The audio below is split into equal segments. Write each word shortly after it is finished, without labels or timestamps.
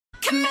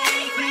can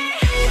make me.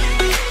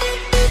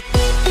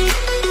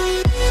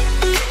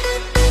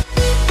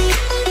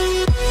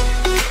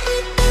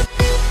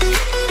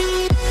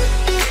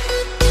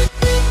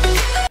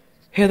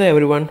 Hey there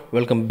everyone,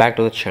 welcome back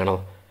to the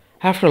channel.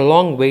 After a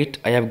long wait,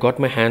 I have got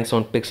my hands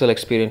on Pixel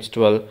Experience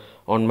 12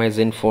 on my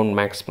Zenfone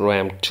Max Pro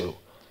M2.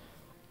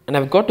 And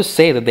I've got to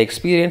say that the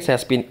experience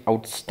has been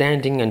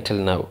outstanding until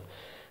now.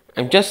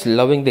 I'm just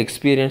loving the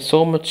experience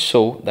so much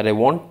so that I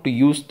want to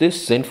use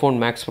this Zenfone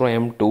Max Pro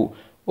M2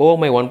 over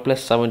my OnePlus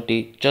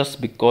 70 just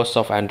because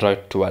of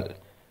Android 12.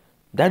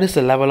 That is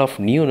the level of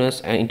newness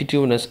and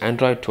intuitiveness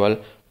Android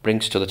 12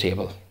 brings to the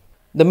table.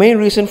 The main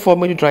reason for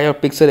me to try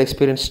out Pixel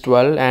Experience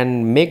 12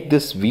 and make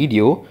this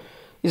video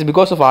is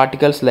because of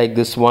articles like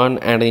this one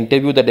and an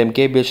interview that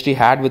MKBHD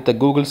had with the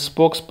Google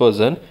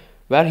spokesperson,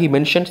 where he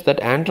mentions that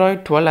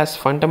Android 12 has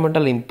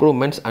fundamental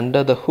improvements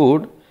under the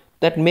hood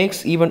that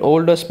makes even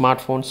older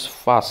smartphones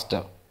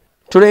faster.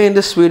 Today in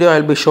this video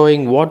I'll be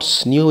showing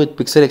what's new with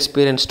Pixel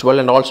Experience 12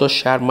 and also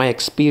share my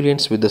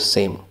experience with the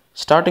same.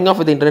 Starting off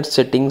with the internet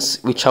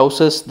settings, which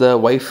houses the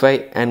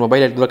Wi-Fi and mobile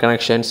network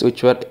connections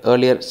which were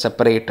earlier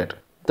separated.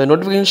 The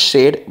notification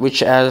shade, which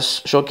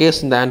has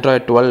showcased in the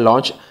Android 12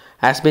 launch,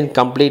 has been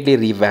completely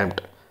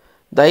revamped.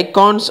 The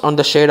icons on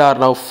the shade are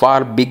now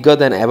far bigger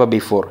than ever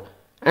before.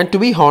 And to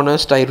be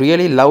honest, I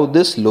really love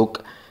this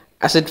look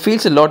as it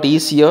feels a lot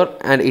easier,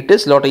 and it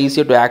is a lot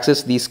easier to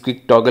access these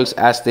quick toggles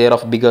as they are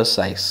of bigger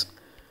size.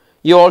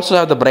 You also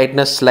have the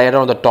brightness slider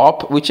on the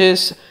top, which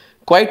is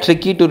quite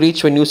tricky to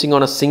reach when using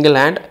on a single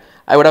hand.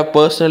 I would have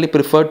personally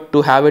preferred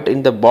to have it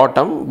in the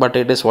bottom, but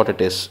it is what it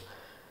is.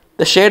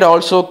 The shade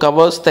also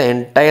covers the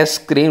entire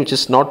screen, which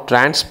is not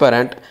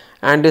transparent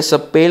and is a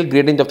pale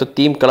gradient of the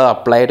theme color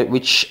applied,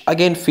 which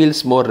again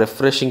feels more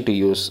refreshing to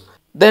use.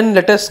 Then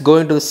let us go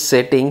into the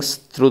settings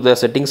through the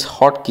settings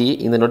hotkey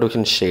in the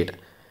notification shade.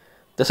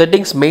 The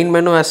settings main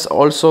menu has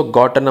also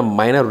gotten a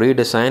minor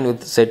redesign,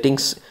 with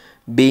settings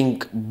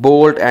being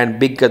bold and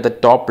big at the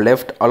top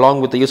left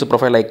along with the user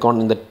profile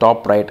icon in the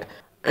top right.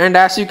 And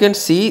as you can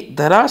see,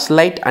 there are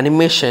slight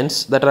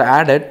animations that are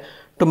added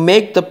to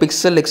make the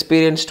Pixel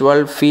Experience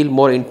 12 feel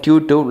more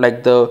intuitive,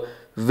 like the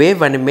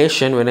wave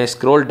animation when I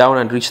scroll down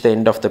and reach the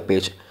end of the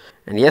page.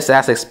 And yes,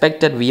 as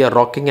expected, we are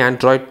rocking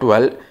Android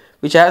 12,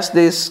 which has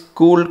this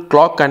cool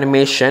clock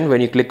animation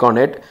when you click on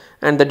it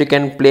and that you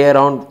can play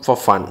around for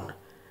fun.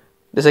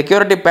 The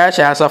security patch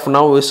as of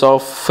now is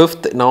of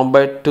 5th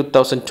November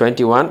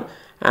 2021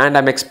 and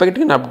I'm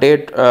expecting an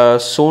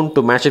update soon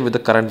to match it with the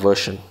current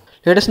version.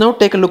 Let us now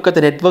take a look at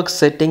the network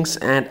settings,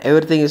 and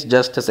everything is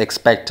just as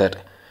expected.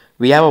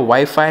 We have a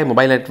Wi-Fi,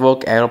 mobile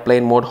network,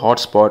 airplane mode,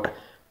 hotspot,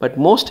 but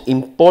most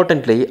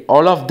importantly,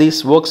 all of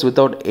this works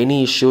without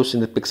any issues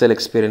in the Pixel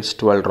Experience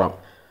 12 ROM.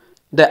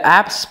 The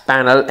apps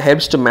panel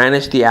helps to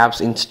manage the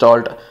apps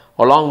installed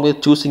along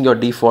with choosing your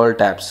default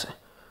apps.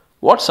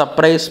 What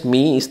surprised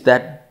me is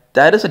that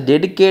there is a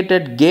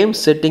dedicated game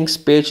settings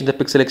page in the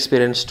Pixel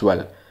Experience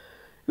 12.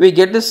 We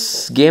get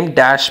this game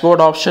dashboard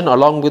option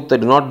along with the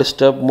do not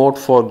disturb mode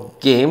for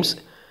games.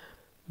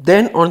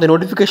 Then on the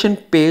notification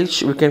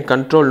page, we can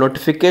control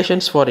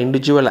notifications for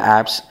individual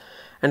apps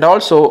and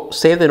also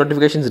save the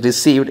notifications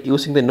received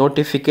using the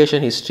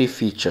notification history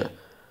feature.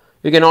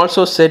 You can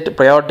also set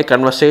priority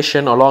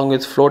conversation along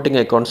with floating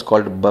icons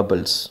called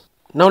bubbles.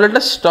 Now let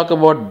us talk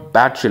about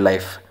battery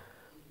life.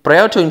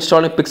 Prior to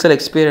installing Pixel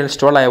Experience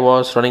 12, I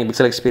was running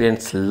Pixel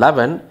Experience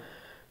 11,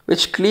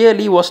 which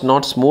clearly was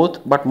not smooth,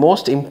 but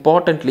most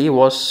importantly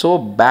was so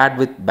bad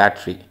with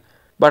battery.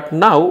 But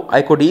now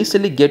I could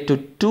easily get to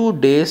 2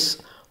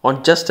 days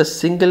on just a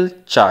single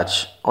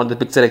charge on the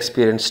Pixel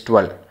Experience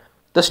 12.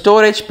 The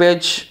storage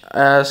page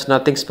has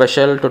nothing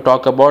special to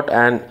talk about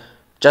and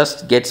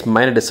just gets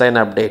minor design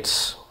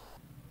updates.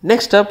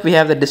 Next up, we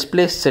have the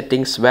display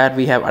settings, where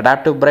we have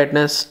adaptive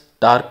brightness,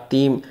 dark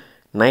theme,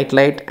 night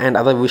light and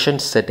other vision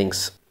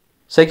settings.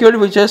 Security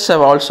features have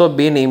also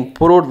been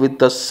improved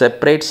with a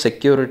separate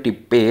security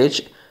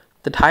page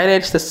that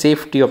highlights the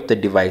safety of the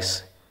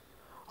device.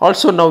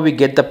 Also now we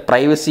get the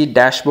privacy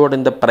dashboard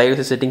in the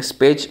privacy settings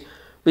page,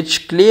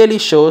 which clearly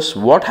shows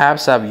what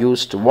apps have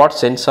used what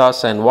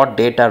sensors and what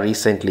data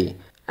recently.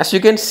 As you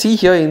can see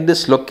here in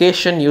this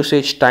location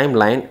usage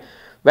timeline,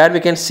 where we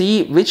can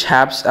see which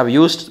apps have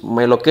used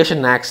my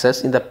location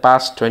access in the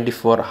past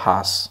 24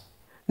 hours.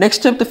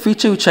 Next up, the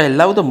feature which I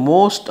love the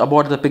most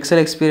about the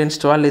Pixel Experience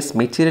 12 is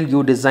Material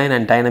View Design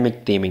and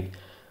Dynamic Theming.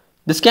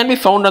 This can be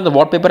found on the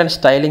Wallpaper and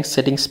Styling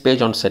settings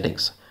page on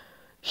settings.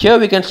 Here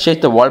we can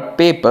change the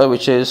wallpaper,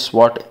 which is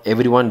what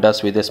everyone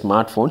does with their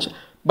smartphones.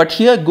 But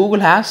here Google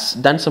has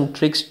done some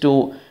tricks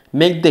to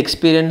make the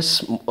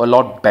experience a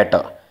lot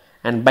better.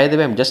 And by the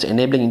way, I'm just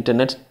enabling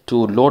internet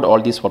to load all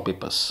these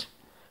wallpapers.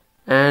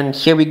 And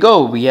here we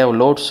go, we have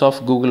loads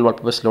of Google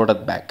wallpapers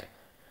loaded back.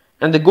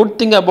 And the good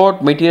thing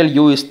about Material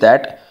View is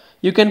that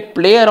you can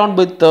play around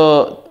with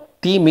the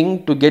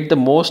theming to get the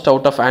most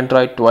out of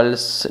Android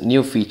 12's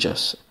new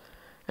features.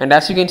 And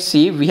as you can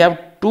see, we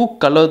have two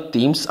color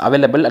themes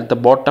available at the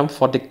bottom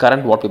for the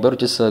current wallpaper,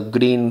 which is a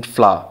green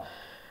flower.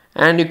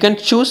 And you can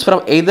choose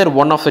from either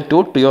one of the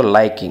two to your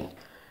liking.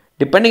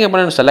 Depending upon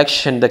your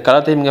selection, the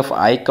color theming of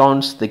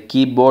icons, the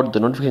keyboard,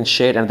 the notification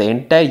shade and the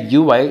entire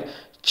UI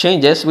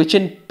changes, which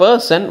in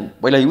person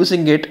while you're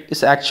using it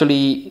is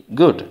actually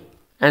good.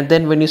 And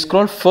then when you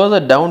scroll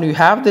further down, you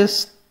have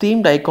this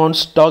themed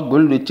icons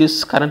toggle which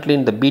is currently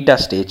in the beta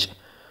stage.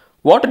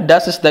 What it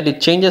does is that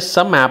it changes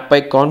some app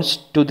icons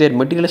to their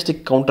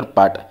materialistic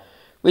counterpart,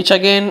 which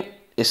again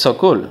is so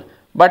cool.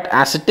 But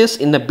as it is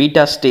in the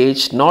beta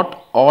stage,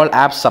 not all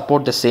apps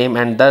support the same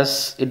and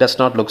thus it does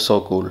not look so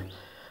cool.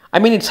 I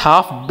mean, it's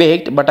half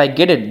baked, but I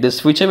get it. This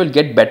feature will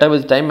get better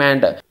with time,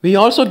 and we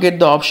also get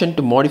the option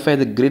to modify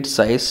the grid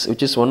size,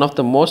 which is one of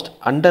the most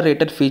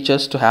underrated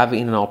features to have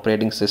in an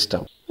operating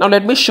system. Now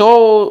let me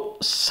show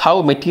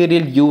how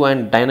material hue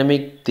and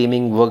dynamic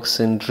theming works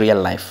in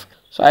real life.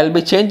 So I'll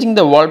be changing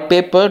the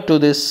wallpaper to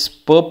this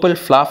purple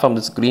flower from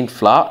this green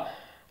flower,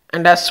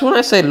 and as soon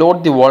as I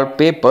load the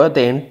wallpaper,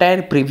 the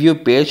entire preview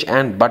page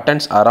and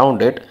buttons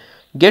around it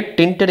get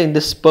tinted in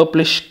this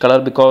purplish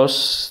color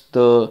because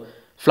the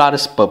flower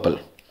is purple.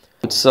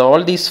 It's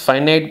all these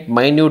finite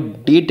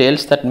minute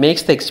details that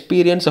makes the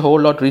experience a whole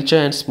lot richer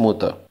and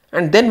smoother.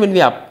 And then when we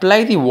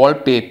apply the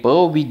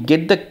wallpaper, we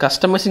get the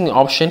customizing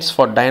options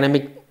for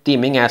dynamic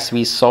theming as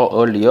we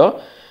saw earlier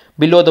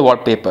below the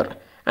wallpaper.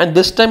 And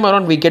this time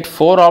around we get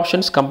 4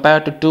 options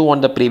compared to 2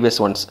 on the previous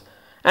ones.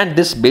 And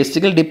this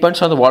basically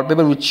depends on the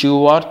wallpaper which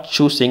you are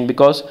choosing,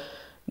 because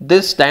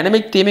this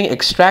dynamic theming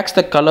extracts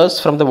the colors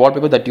from the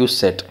wallpaper that you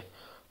set.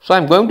 So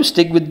I'm going to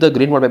stick with the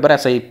green wallpaper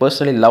as I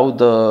personally love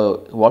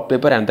the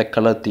wallpaper and the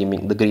color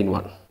theming, the green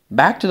one.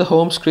 Back to the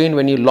home screen.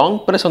 When you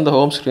long press on the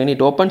home screen, it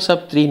opens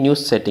up 3 new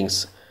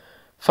settings.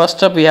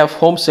 First up we have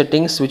home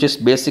settings, which is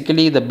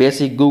basically the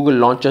basic Google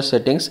launcher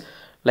settings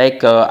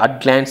like at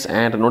glance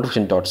and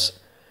notification dots.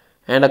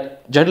 And a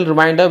gentle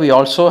reminder, we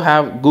also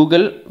have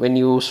Google when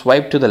you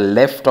swipe to the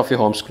left of your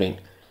home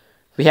screen.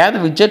 We have the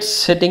widget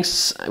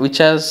settings, which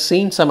has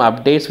seen some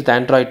updates with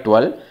Android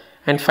 12.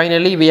 And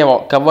finally, we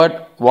have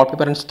covered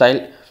wallpaper and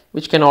style,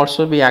 which can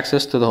also be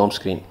accessed to the home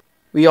screen.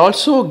 We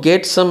also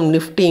get some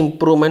nifty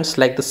improvements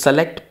like the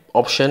select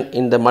option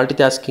in the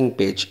multitasking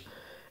page.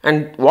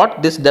 And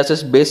what this does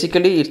is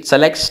basically it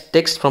selects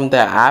text from the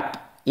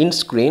app in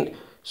screen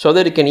so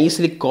that you can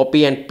easily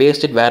copy and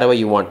paste it wherever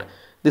you want.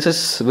 This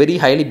is very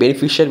highly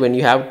beneficial when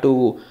you have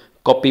to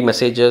copy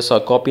messages or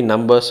copy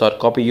numbers or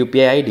copy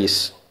UPI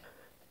IDs.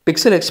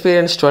 Pixel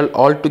Experience 12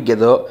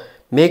 altogether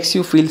makes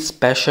you feel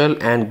special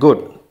and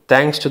good,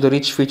 thanks to the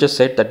rich feature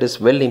set that is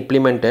well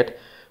implemented,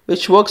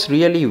 which works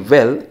really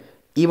well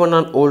even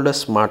on older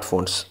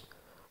smartphones.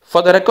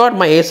 For the record,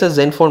 my Asus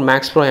Zenfone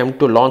Max Pro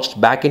M2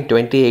 launched back in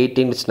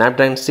 2018 with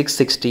Snapdragon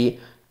 660,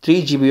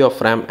 3GB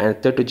of RAM and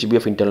 32GB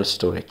of internal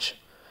storage.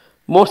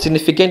 More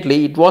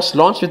significantly, it was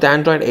launched with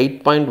Android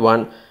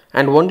 8.1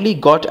 and only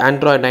got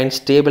Android 9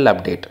 stable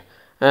update,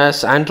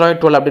 as Android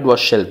 12 update was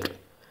shelved.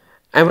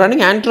 I am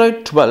running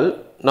Android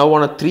 12 now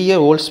on a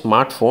 3-year-old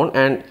smartphone,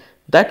 and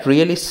that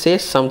really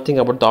says something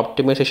about the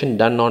optimization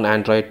done on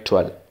Android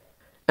 12.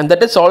 And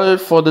that is all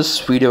for this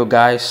video,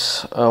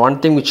 guys. One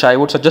thing which I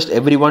would suggest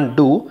everyone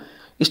do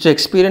is to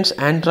experience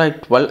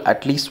Android 12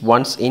 at least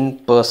once in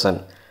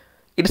person.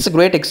 It is a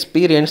great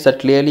experience that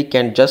clearly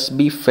can just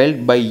be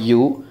felt by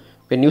you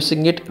when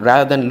using it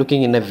rather than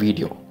looking in a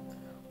video.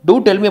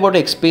 Do tell me about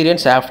your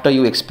experience after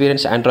you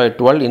experience Android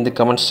 12 in the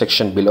comments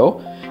section below,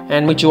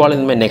 and meet you all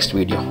in my next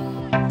video.